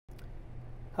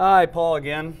Hi, Paul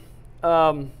again.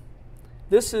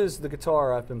 This is the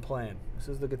guitar I've been playing. This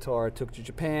is the guitar I took to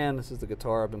Japan. This is the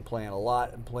guitar I've been playing a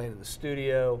lot and playing in the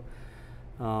studio.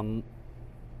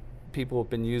 People have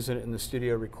been using it in the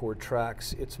studio, record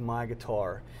tracks. It's my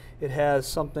guitar. It has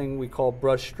something we call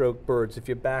brushstroke birds. If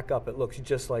you back up, it looks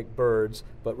just like birds,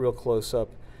 but real close up,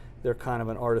 they're kind of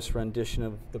an artist's rendition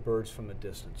of the birds from a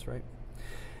distance, right?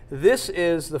 This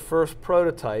is the first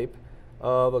prototype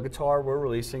of a guitar we're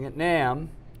releasing at NAMM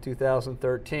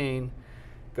 2013.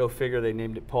 Go figure, they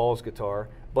named it Paul's guitar.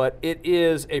 But it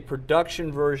is a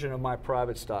production version of my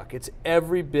private stock. It's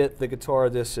every bit the guitar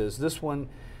this is. This one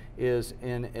is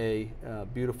in a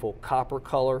beautiful copper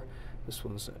color. This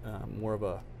one's more of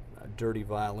a dirty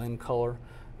violin color.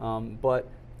 But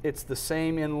it's the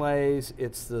same inlays,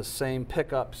 it's the same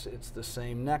pickups, it's the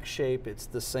same neck shape, it's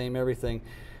the same everything.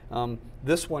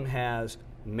 This one has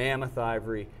mammoth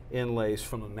ivory inlays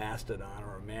from a mastodon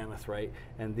or a mammoth, right?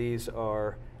 And these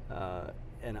are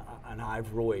an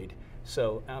ivroid.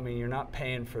 So, I mean, you're not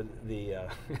paying for the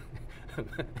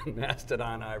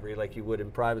mastodon ivory like you would in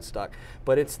private stock,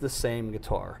 but it's the same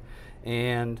guitar.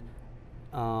 And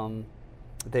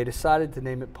they decided to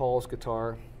name it Paul's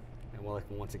guitar. And well, I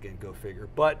can once again go figure,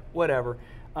 but whatever.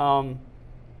 I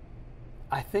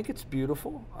think it's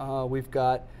beautiful. We've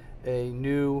got a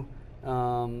new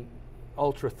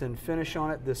ultra thin finish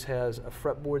on it. This has a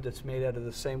fretboard that's made out of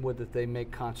the same wood that they make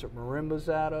concert marimbas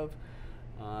out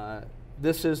of.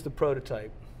 This is the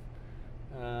prototype.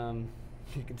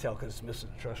 You can tell because it's missing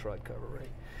the truss rod cover, right?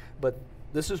 But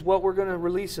this is what we're going to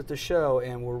release at the show,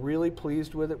 and we're really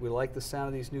pleased with it. We like the sound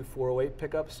of these new 408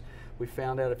 pickups. We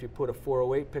found out if you put a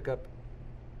 408 pickup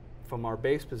from our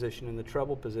bass position in the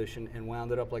treble position and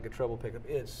wound it up like a treble pickup,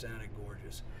 it sounded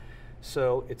gorgeous.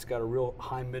 So it's got a real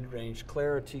high mid-range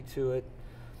clarity to it.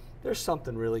 There's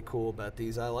something really cool about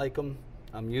these. I like them.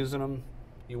 I'm using them.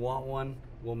 You want one?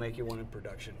 We'll make you one in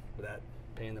production without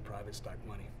paying the private stock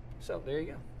money. So there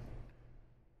you go.